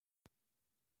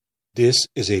This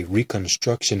is a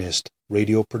Reconstructionist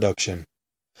radio production.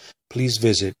 Please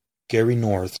visit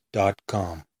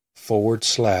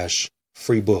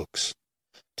GaryNorth.com/free books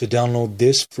to download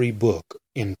this free book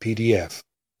in PDF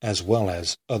as well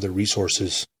as other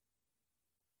resources.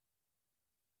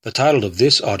 The title of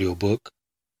this audiobook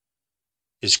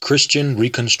is Christian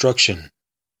Reconstruction: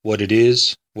 What It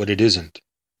Is, What It Isn't,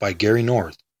 by Gary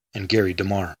North and Gary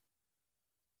DeMar.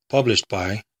 Published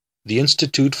by the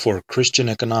Institute for Christian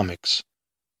Economics,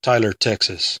 Tyler,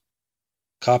 Texas.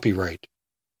 Copyright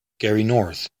Gary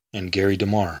North and Gary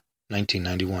DeMar,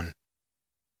 1991.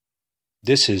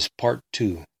 This is Part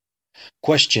 2.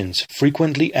 Questions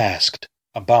Frequently Asked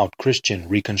About Christian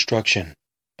Reconstruction,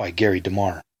 by Gary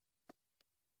DeMar.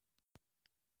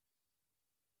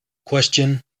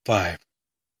 Question 5.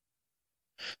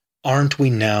 Aren't we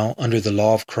now under the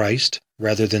law of Christ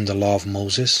rather than the law of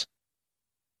Moses?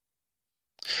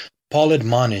 Paul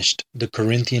admonished the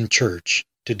Corinthian church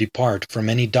to depart from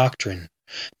any doctrine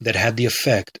that had the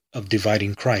effect of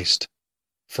dividing Christ.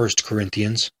 1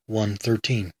 Corinthians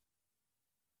 1:13.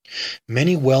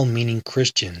 Many well-meaning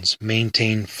Christians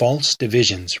maintain false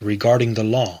divisions regarding the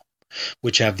law,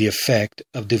 which have the effect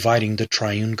of dividing the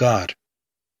triune God.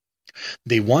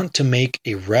 They want to make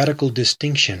a radical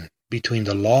distinction between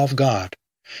the law of God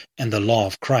and the law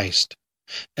of Christ,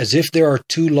 as if there are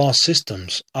two law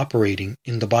systems operating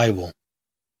in the Bible.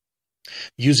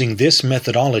 Using this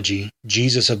methodology,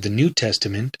 Jesus of the New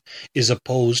Testament is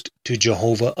opposed to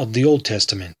Jehovah of the Old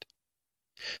Testament.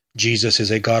 Jesus is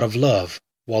a God of love,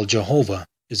 while Jehovah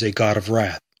is a God of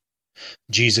wrath.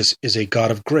 Jesus is a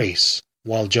God of grace,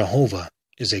 while Jehovah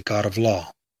is a God of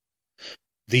law.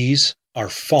 These are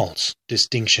false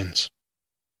distinctions.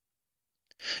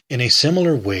 In a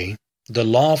similar way, the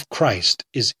law of Christ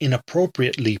is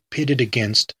inappropriately pitted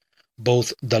against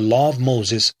both the law of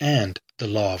Moses and the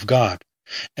law of God,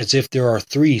 as if there are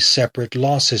three separate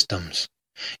law systems,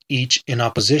 each in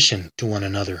opposition to one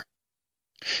another.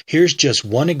 Here's just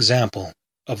one example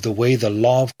of the way the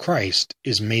law of Christ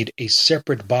is made a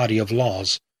separate body of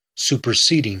laws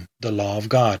superseding the law of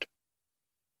God.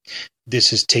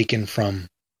 This is taken from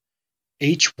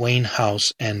H. Wayne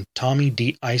House and Tommy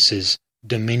D. Ice's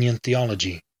Dominion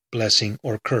Theology, Blessing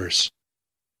or Curse.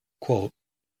 Quote,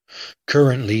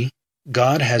 "Currently,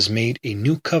 God has made a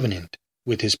new covenant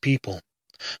with His people,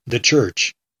 the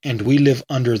church, and we live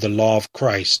under the law of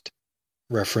Christ."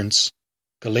 Reference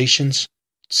Galatians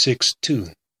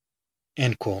 6:2.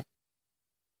 End quote.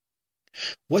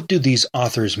 What do these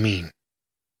authors mean?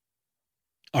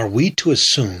 Are we to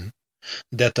assume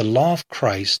that the law of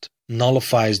Christ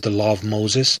nullifies the law of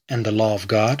Moses and the law of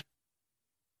God?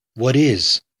 What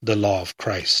is the law of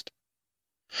Christ?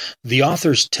 The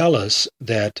authors tell us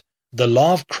that the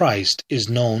law of Christ is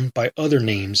known by other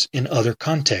names in other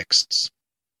contexts.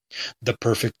 The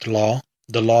perfect law,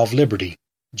 the law of liberty,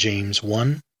 James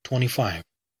 1:25.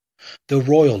 The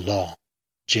royal law,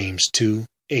 James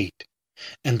 2:8.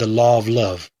 And the law of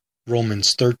love,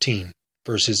 Romans 13,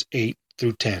 verses 8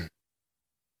 through 10.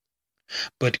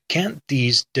 But can't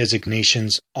these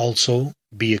designations also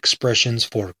be expressions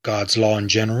for God's law in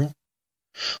general?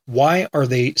 Why are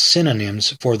they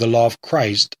synonyms for the law of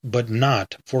Christ but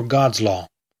not for God's law,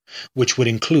 which would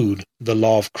include the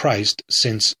law of Christ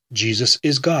since Jesus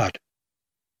is God?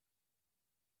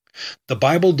 The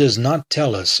Bible does not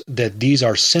tell us that these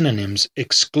are synonyms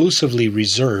exclusively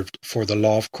reserved for the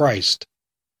law of Christ.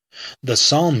 The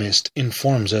psalmist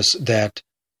informs us that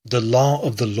the law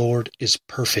of the Lord is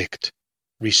perfect,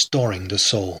 restoring the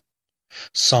soul.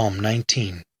 Psalm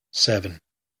 19:7.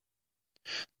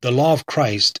 The law of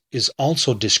Christ is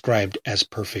also described as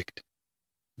perfect.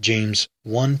 James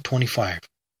 1:25.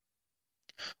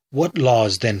 What law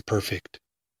is then perfect?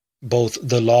 Both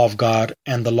the law of God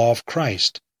and the law of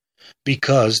Christ,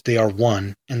 because they are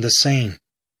one and the same.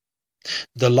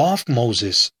 The law of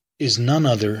Moses is none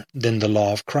other than the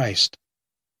law of Christ.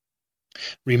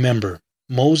 Remember,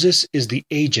 Moses is the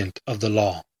agent of the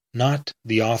law, not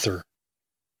the author.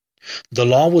 The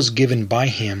law was given by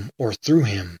him or through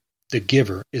him. The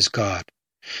giver is God.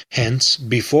 Hence,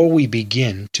 before we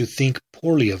begin to think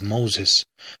poorly of Moses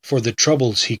for the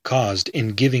troubles he caused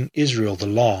in giving Israel the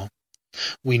law,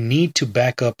 we need to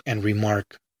back up and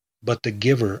remark, but the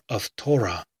giver of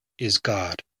Torah is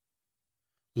God.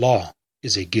 Law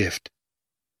is a gift.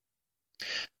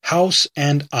 House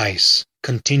and Ice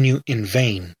continue in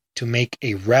vain to make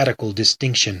a radical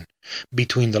distinction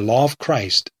between the law of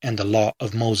Christ and the law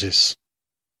of Moses.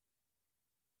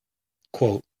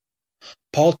 Quote,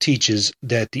 Paul teaches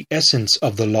that the essence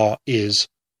of the law is,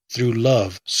 through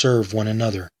love serve one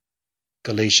another,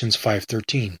 Galatians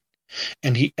 5:13,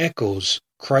 and he echoes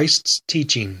Christ's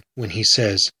teaching when he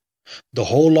says, "The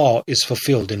whole law is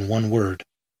fulfilled in one word,"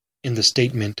 in the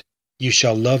statement, "You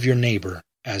shall love your neighbor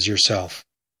as yourself."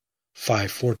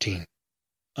 5:14.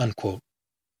 Unquote.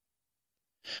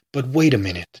 But wait a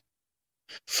minute.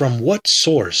 From what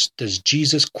source does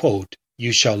Jesus quote,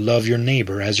 "You shall love your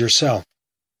neighbor as yourself"?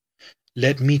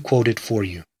 Let me quote it for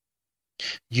you.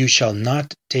 "You shall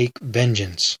not take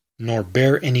vengeance, nor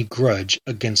bear any grudge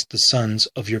against the sons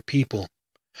of your people,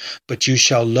 but you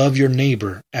shall love your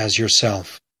neighbor as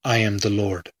yourself. I am the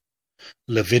Lord."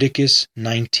 Leviticus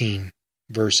 19,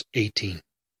 verse 18.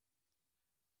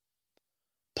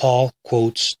 Paul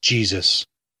quotes Jesus.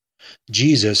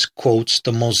 Jesus quotes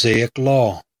the Mosaic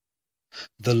Law.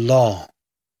 The law,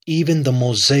 even the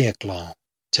Mosaic Law,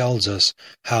 tells us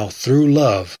how through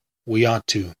love we ought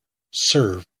to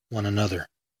serve one another.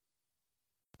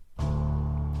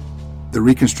 The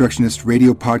Reconstructionist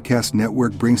Radio Podcast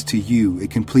Network brings to you a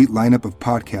complete lineup of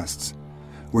podcasts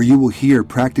where you will hear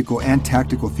practical and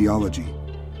tactical theology.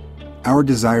 Our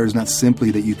desire is not simply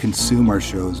that you consume our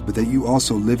shows, but that you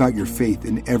also live out your faith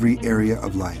in every area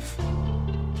of life.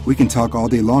 We can talk all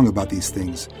day long about these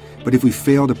things, but if we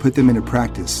fail to put them into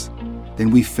practice,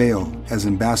 then we fail as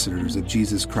ambassadors of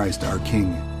Jesus Christ, our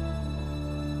King.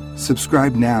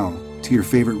 Subscribe now to your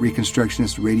favorite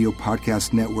Reconstructionist Radio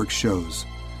Podcast Network shows,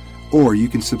 or you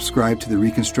can subscribe to the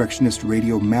Reconstructionist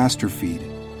Radio Master Feed,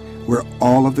 where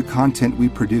all of the content we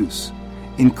produce,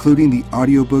 including the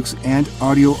audiobooks and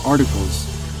audio articles,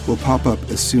 will pop up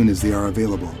as soon as they are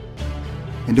available.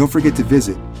 And don't forget to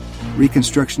visit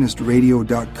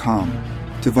ReconstructionistRadio.com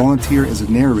to volunteer as a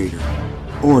narrator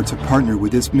or to partner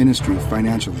with this ministry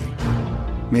financially.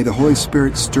 May the Holy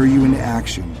Spirit stir you into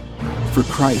action for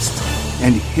Christ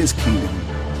and His kingdom.